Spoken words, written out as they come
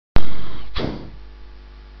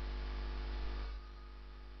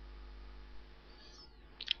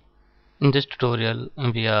In this tutorial,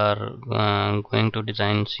 we are going to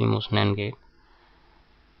design CMOS NAND gate,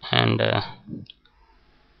 and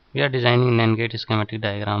we are designing NAND gate schematic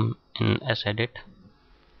diagram in SEdit.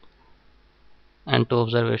 And to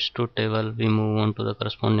observe its truth table, we move on to the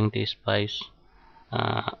corresponding T-spice.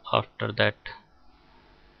 After that,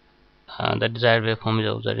 the desired waveform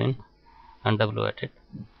is observed in and W at it.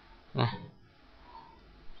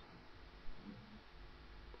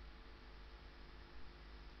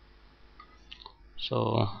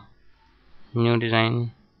 So, new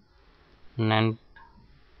design NAND.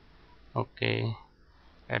 Okay,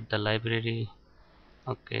 add the library.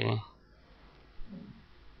 Okay,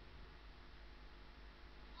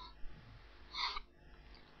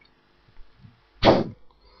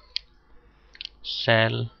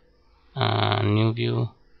 cell, new view.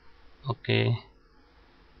 Okay,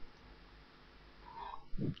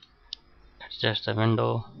 adjust the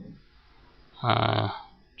window.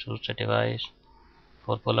 Choose the device.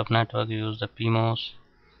 For pull-up network, use the PMOS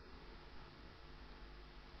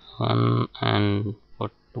one, and for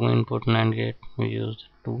 2-input NAND gate, we use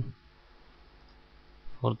the 2.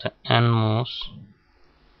 For the NMOS,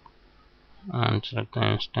 and select the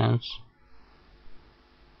instance.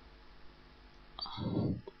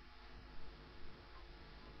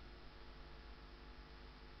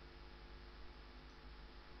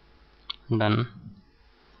 Done.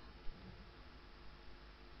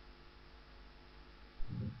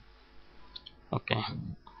 Okay,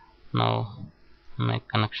 now make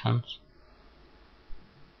connections.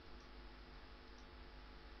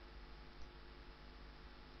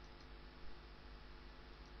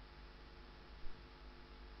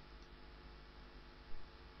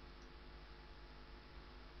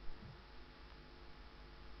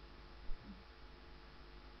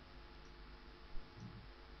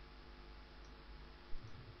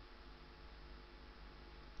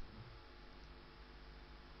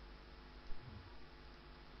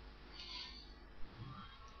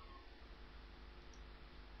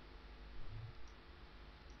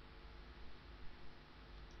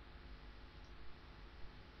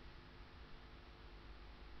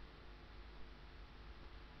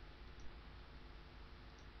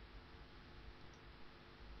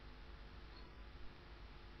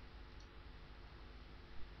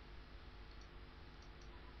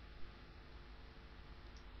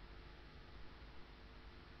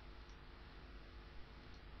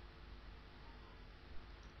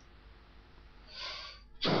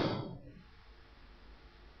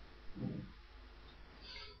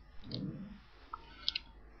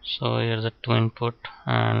 So here's the 2-input,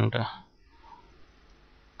 and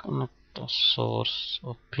connect the source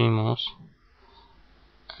of PMOS,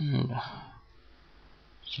 and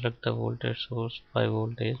select the voltage source, 5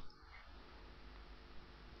 voltage,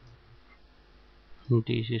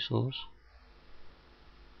 DC source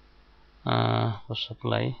for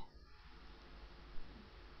supply.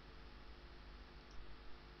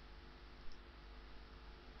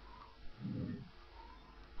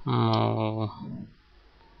 Now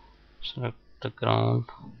select the ground,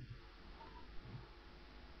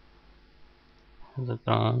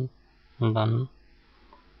 done.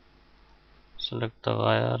 Select the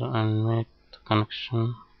wire and make the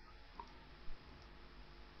connection.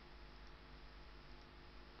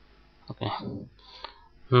 Okay,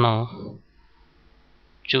 now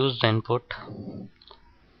choose the input.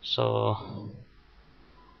 So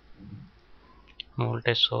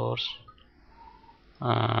voltage source,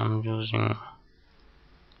 I'm using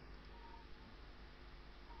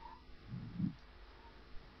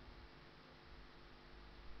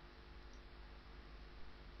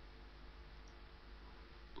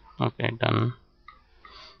okay, done.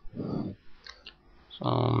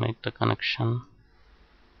 So make the connection.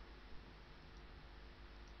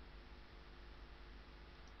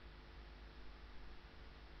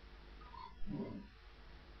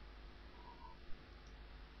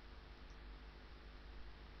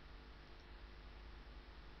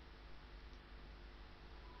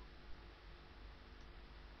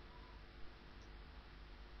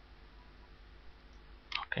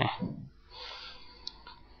 Okay,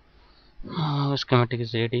 schematic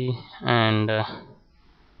is ready, and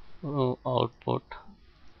output,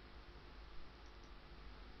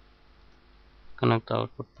 connect the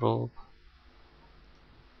output probe.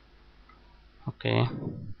 Okay,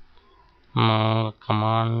 now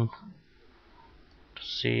command to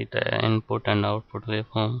see the input and output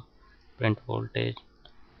waveform, print voltage,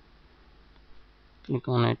 click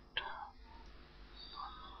on it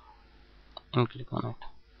and click on it,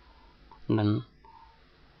 done.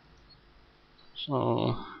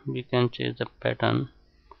 So we can change the pattern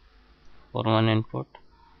for one input.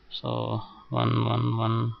 So 1 1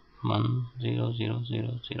 1 1 0 0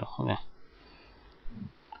 0 0. Okay.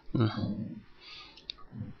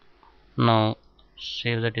 Now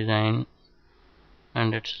save the design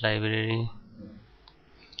and its library.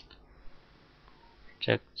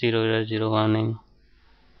 Check 0 warning.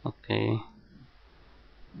 Okay.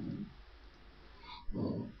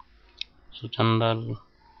 So general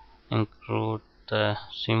include the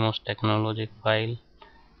CMOS technology file.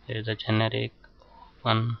 Here is the generic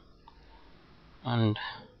one and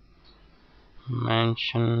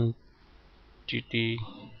mention TT.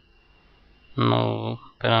 No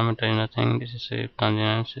parameter, nothing. This is a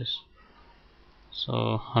transient. So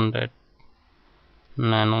 100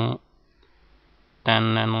 nano,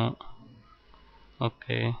 10 nano.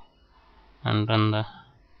 Okay, and run the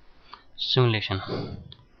simulation.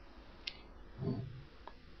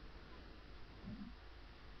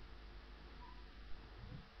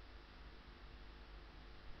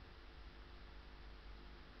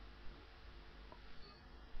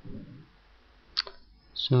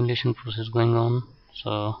 Simulation process going on.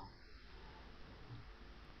 So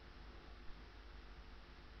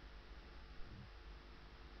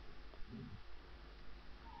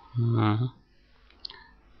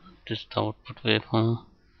this is the output waveform.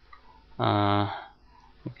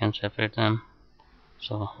 You can separate them.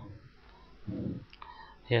 So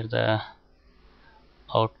here the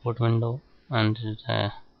output window, and this is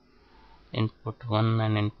the input 1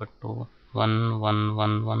 and input 2, 1 1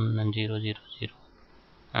 1 1 and 0 0 0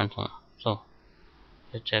 and so on. So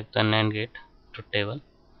let's check the NAND gate to table.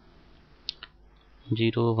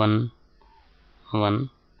 0 1 1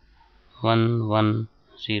 1 1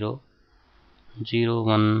 0 0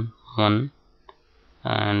 1 1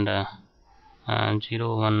 and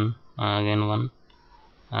 0 1 again 1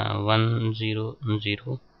 1 0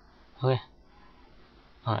 0. Okay,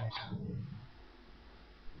 alright.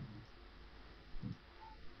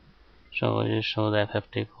 So I just show the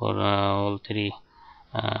FFT for all three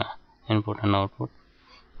uh, input and output.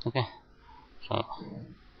 Okay, so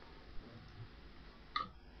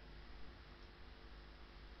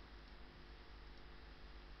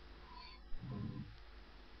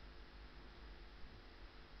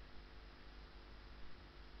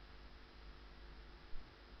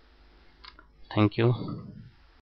thank you.